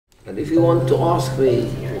And if you want to ask me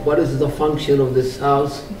what is the function of this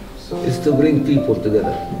house, is to bring people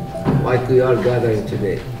together, like we are gathering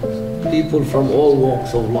today. People from all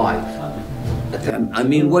walks of life. I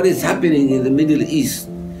mean, what is happening in the Middle East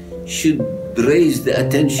should raise the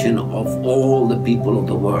attention of all the people of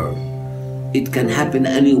the world. It can happen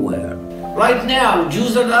anywhere. Right now,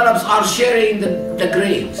 Jews and Arabs are sharing the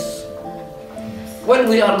graves. When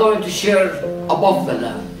we are going to share above the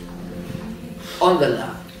land, on the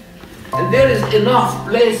land. And there is enough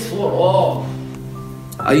place for all.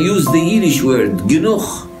 I use the Yiddish word,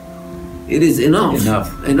 genuch. It is enough.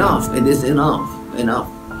 Enough. Enough. It is enough. Enough.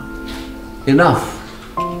 Enough.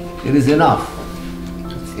 It is enough.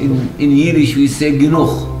 In Yiddish we say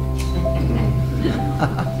genuch.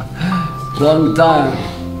 Long time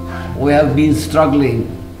we have been struggling,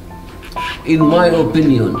 in my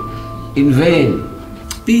opinion, in vain.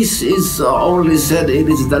 Peace is only said it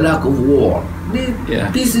is the lack of war. Yeah.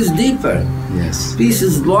 Peace is deeper. Yes. Peace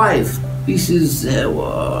is life. Peace is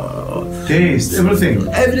taste, everything.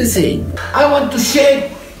 Everything. I want to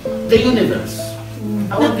shake the universe.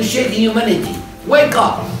 I want to shake humanity. Wake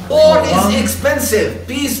up. All is expensive.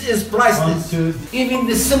 Peace is priceless. Even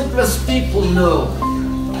the simplest people know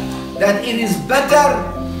that it is better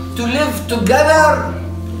to live together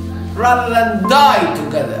rather than die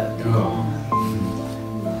together.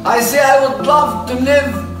 I say I would love to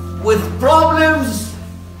live with problems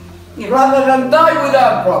rather than die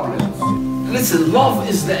without problems. Listen, love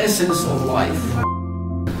is the essence of life.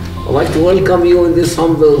 I'd like to welcome you in this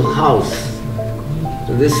humble house,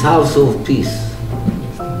 in this house of peace,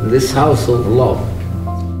 in this house of love.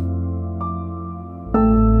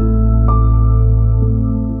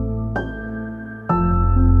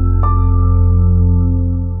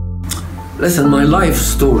 Listen, my life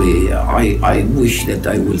story, I wish that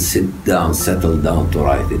I will sit down, settle down to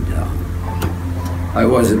write it down. I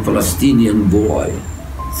was a Palestinian boy,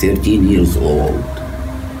 13 years old,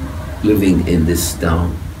 living in this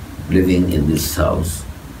town, living in this house.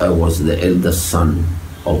 I was the eldest son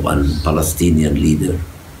of a Palestinian leader.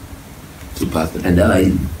 And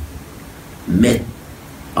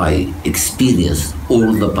I experienced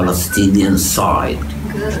all the Palestinian side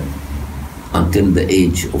until the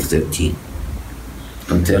age of 13.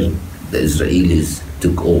 Until the Israelis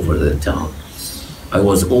took over the town. I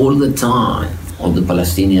was all the time on the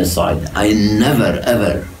Palestinian side. I never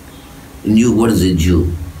ever knew what is a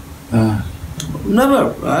Jew.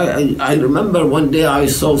 Never. I remember one day I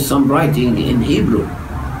saw some writing in Hebrew.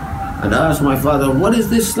 And I asked my father, what is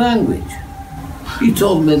this language? He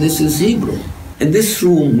told me this is Hebrew. In this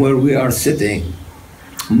room where we are sitting,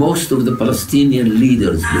 most of the Palestinian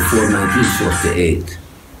leaders before 1948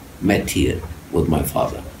 met here with my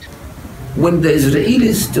father. When the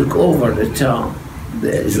Israelis took over the town, the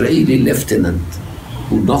Israeli lieutenant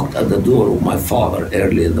who knocked at the door of my father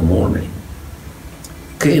early in the morning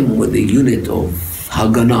came with a unit of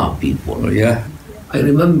Haganah people. Oh, yeah. I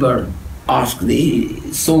remember asked the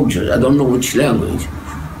soldiers, I don't know which language,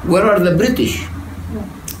 where are the British?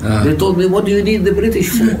 They told me, what do you need the British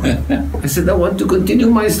for? I said, I want to continue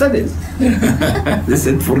my studies. They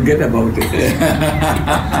said, forget about it.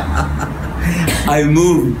 I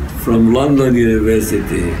moved from London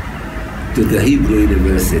University to the Hebrew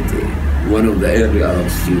University, one of the early Arab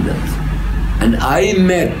students. And I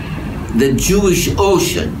met the Jewish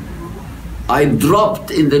ocean. I dropped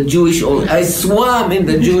in the Jewish ocean. I swam in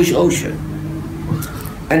the Jewish ocean.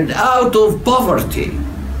 And out of poverty,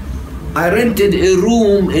 I rented a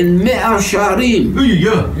room in Me'ar Sharim.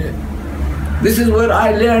 This is where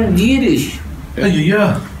I learned Yiddish.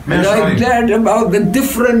 And I learned about the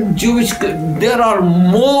different Jewish... There are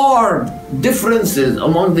more differences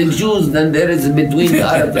among the Jews than there is between the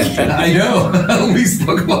Arabs and Jews. I know. We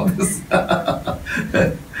spoke about this.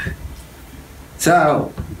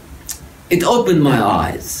 So, it opened my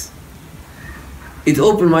eyes. It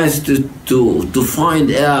opened my eyes to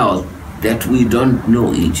find out that we don't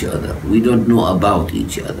know each other. We don't know about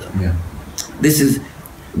each other. Yeah.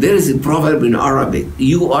 There is a proverb in Arabic,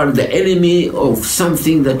 you are the enemy of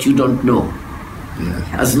something that you don't know. Yeah.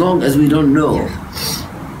 As long as we don't know,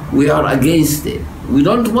 we are against it. We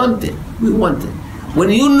don't want it, we want it.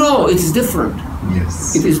 When you know, it's different.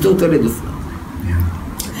 Yes. It is totally different. Yeah.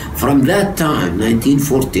 From that time,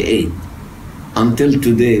 1948, until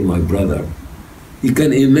today, my brother, you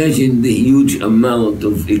can imagine the huge amount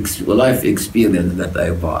of life experience that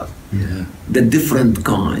I passed. Yeah. The different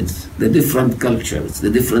kinds, the different cultures, the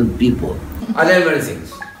different people. I learned many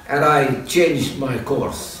things, and I changed my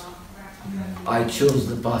course. I chose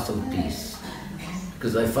the path of peace,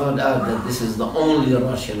 because I found out that this is the only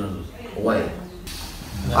rational way.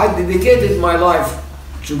 I dedicated my life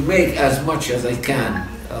to make as much as I can,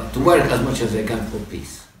 to work as much as I can for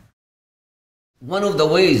peace. One of the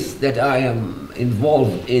ways that I am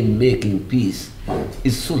involved in making peace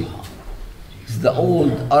is Sulha. It's the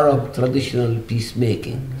old Arab traditional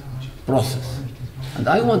peacemaking process. And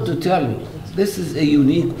I want to tell you, this is a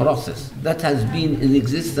unique process that has been in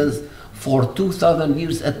existence for 2,000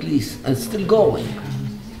 years at least, and still going.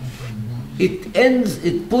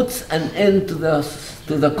 It puts an end to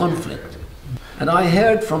the conflict. And I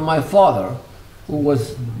heard from my father, who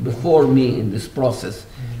was before me in this process,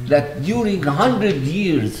 that during 100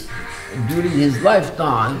 years, during his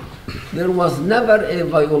lifetime, there was never a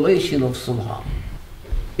violation of Sulha.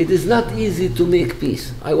 It is not easy to make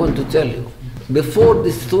peace, I want to tell you. Before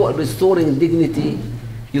restoring dignity,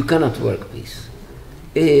 you cannot work peace.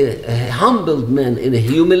 A humbled man and a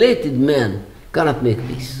humiliated man cannot make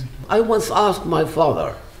peace. I once asked my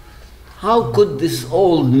father, how could this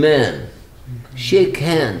old man shake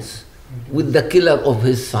hands with the killer of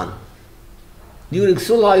his son? During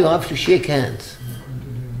Sulha, you have to shake hands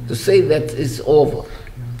to say that it's over.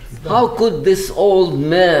 How could this old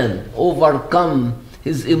man overcome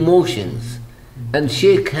his emotions and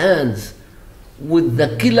shake hands with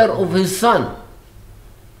the killer of his son?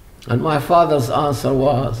 And my father's answer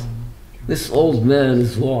was, this old man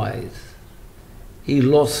is wise. He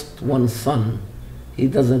lost one son. He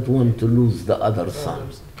doesn't want to lose the other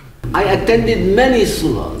son. I attended many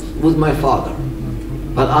Sulhas with my father,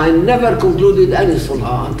 but I never concluded any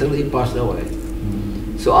Sulha until he passed away.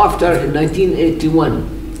 So after, in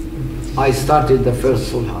 1981, I started the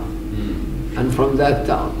first Sulha. And from that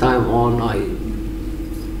time on, I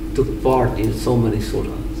took part in so many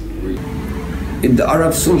Sulhas. In the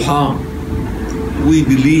Arab Sulha, we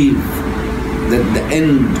believe that the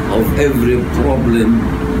end of every problem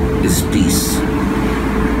is peace.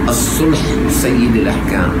 As-sulh Sayyid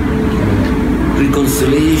al-Ahkam.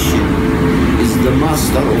 Reconciliation is the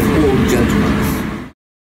master of all judgments.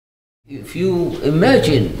 If you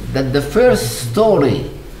imagine that the first story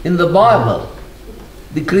in the Bible,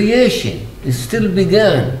 the creation, it still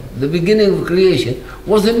began, the beginning of creation,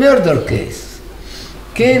 was a murder case.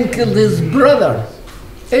 Cain killed his brother,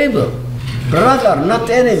 Abel. Brother, not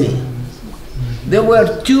enemy. There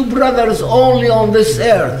were two brothers only on this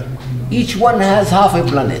earth. Each one has half a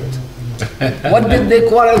planet. What did they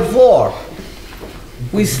quarrel for?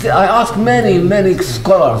 I asked many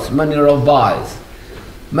scholars, many rabbis,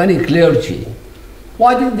 many clergy,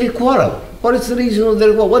 why did they quarrel? What is the reason of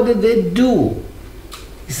their quarrel? What did they do?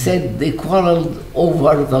 He said they quarreled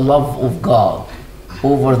over the love of God,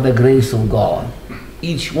 over the grace of God.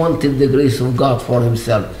 Each wanted the grace of God for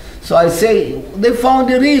himself. So I say, they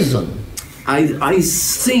found a reason. I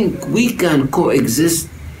think we can coexist,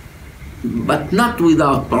 but not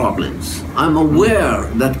without problems. I'm aware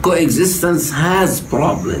that coexistence has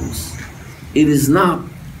problems. It is not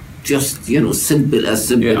just, simple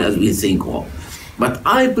as we think of. But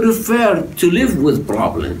I prefer to live with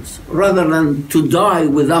problems rather than to die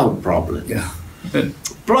without problems. Yeah.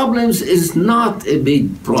 Problems is not a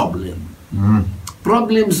big problem.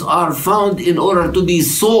 Problems are found in order to be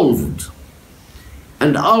solved.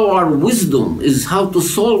 And our wisdom is how to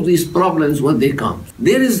solve these problems when they come.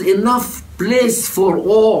 There is enough place for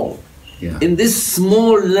all in this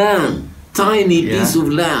small land, tiny piece of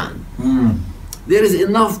land. There is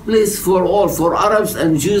enough place for all, for Arabs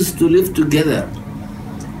and Jews to live together.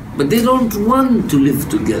 But they don't want to live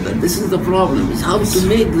together. This is the problem, is how to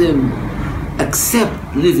make them accept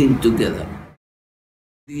living together.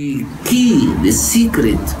 The key, the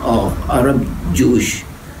secret of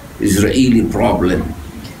Arab-Jewish-Israeli problem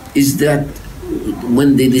is that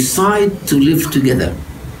when they decide to live together,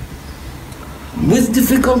 with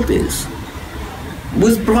difficulties,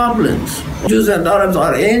 with problems. Jews and Arabs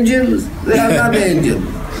are angels, they are not angels.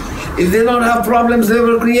 If they don't have problems, they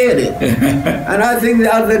were created. And I think they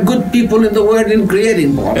are the good people in the world in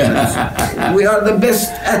creating problems. We are the best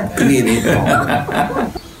at creating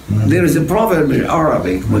problems. There is a proverb in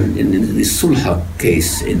Arabic, in the Sulha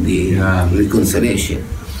case, in the reconciliation.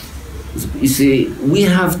 You see, we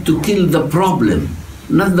have to kill the problem,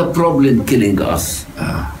 not the problem killing us.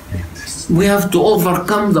 We have to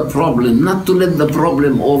overcome the problem, not to let the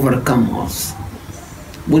problem overcome us.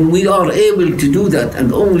 When we are able to do that,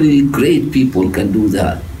 and only great people can do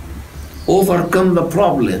that, overcome the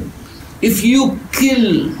problem. If you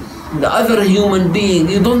kill the other human being,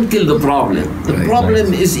 you don't kill the problem. The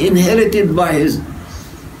problem is inherited by his...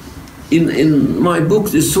 In my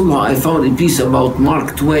book, the Sulha, I found a piece about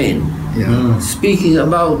Mark Twain, speaking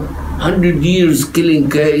about 100 years killing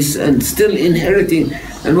case and still inheriting.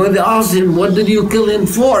 And when they asked him, what did you kill him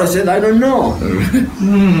for? I said, I don't know.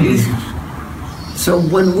 So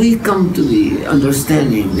when we come to the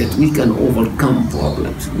understanding that we can overcome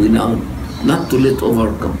problems, we know not to let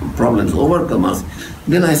problems overcome us,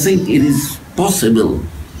 then I think it is possible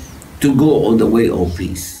to go on the way of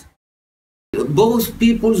peace. Both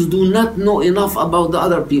peoples do not know enough about the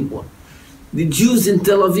other people. The Jews in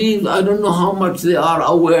Tel Aviv, I don't know how much they are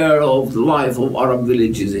aware of the life of Arab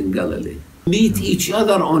villages in Galilee. Meet each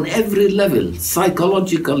other on every level,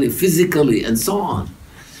 psychologically, physically, and so on.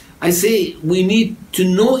 I say we need to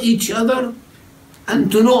know each other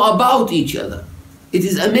and to know about each other. It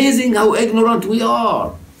is amazing how ignorant we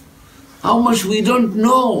are, how much we don't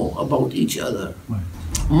know about each other.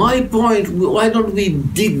 My point, why don't we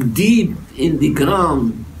dig deep in the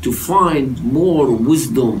ground to find more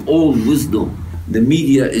wisdom, old wisdom? The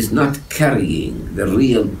media is not carrying the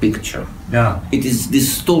real picture. Yeah. It is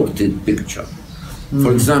distorted picture.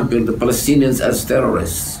 For example, the Palestinians as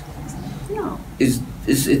terrorists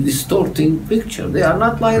is a distorting picture. They are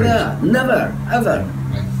not like that, never, ever.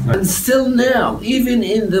 And still now, even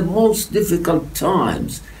in the most difficult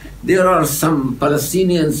times, there are some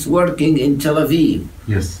Palestinians working in Tel Aviv.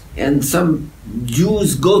 Yes. And some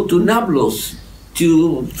Jews go to Nablus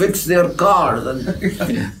to fix their cars. And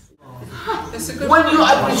when you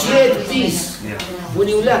appreciate peace, when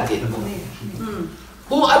you lack it,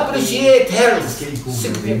 who appreciate health?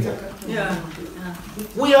 Sick people.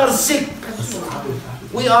 We are sick.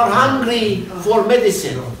 We are hungry for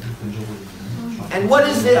medicine. And what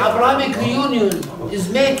is the Abrahamic Reunion is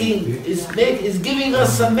making, is giving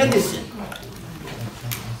us some medicine.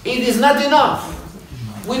 It is not enough.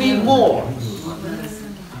 We need more.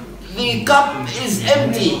 The cup is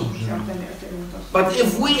empty. But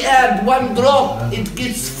if we add one drop, it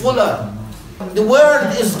gets fuller. The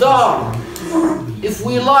world is dark. If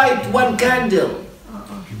we light one candle,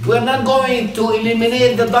 we're not going to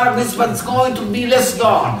eliminate the darkness, but it's going to be less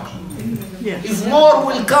dark. If more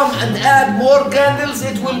will come and add more candles,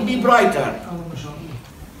 it will be brighter.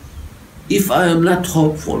 If I am not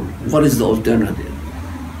hopeful, what is the alternative?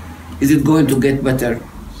 Is it going to get better?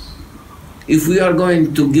 If we are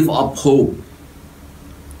going to give up hope,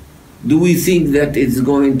 do we think that it's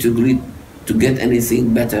going to get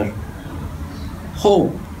anything better?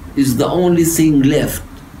 Hope is the only thing left.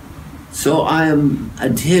 So I am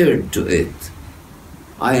adhered to it.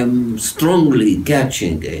 I am strongly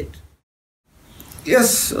catching it.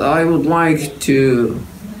 Yes, I would like to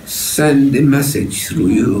send a message through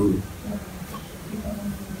you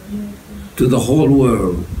to the whole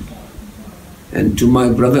world and to my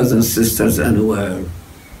brothers and sisters anywhere,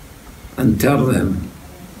 and tell them,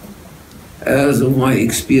 as of my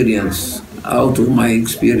experience, out of my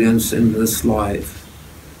experience in this life,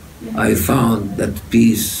 I found that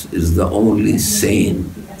peace is the only sane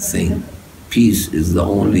thing. Peace is the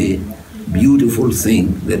only beautiful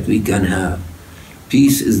thing that we can have.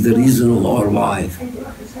 Peace is the reason of our life.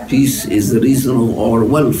 Peace is the reason of our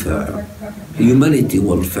welfare, humanity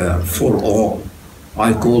welfare for all.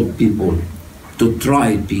 I call people to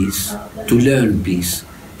try peace, to learn peace,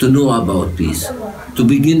 to know about peace, to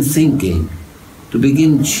begin thinking, to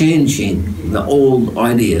begin changing the old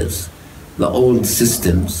ideas, the old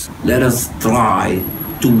systems. Let us try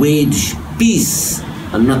to wage peace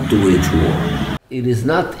and not to wage war. It is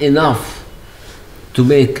not enough to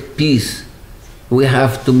make peace. We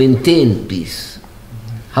have to maintain peace.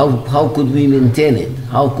 How could we maintain it?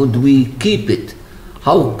 How could we keep it?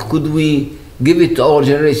 How could we give it to our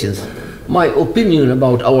generations? My opinion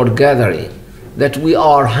about our gathering, that we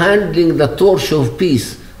are handling the torch of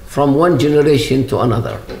peace from one generation to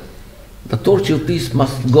another. The torch of peace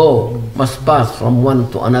must pass from one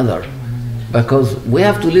to another, because we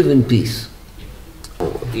have to live in peace.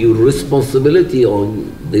 Your responsibility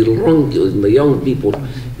on the young people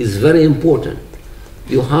is very important.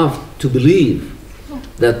 You have to believe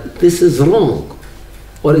that this is wrong.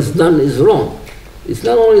 What is done is wrong. It's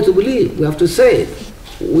not only to believe, we have to say it.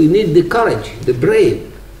 We need the courage, the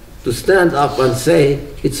brave, to stand up and say,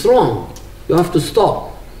 it's wrong. You have to stop.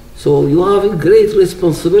 So you have a great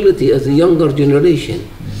responsibility as a younger generation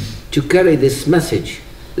to carry this message,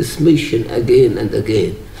 this mission again and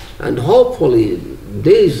again. And hopefully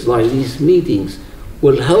days like these meetings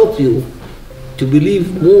will help you to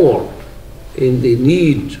believe more in the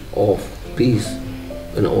need of peace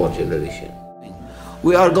in our generation.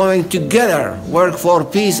 We are going together work for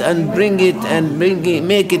peace and make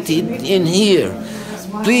it in here.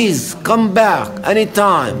 Please come back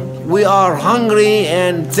anytime. We are hungry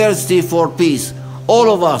and thirsty for peace.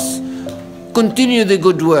 All of us. Continue the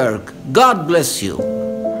good work. God bless you.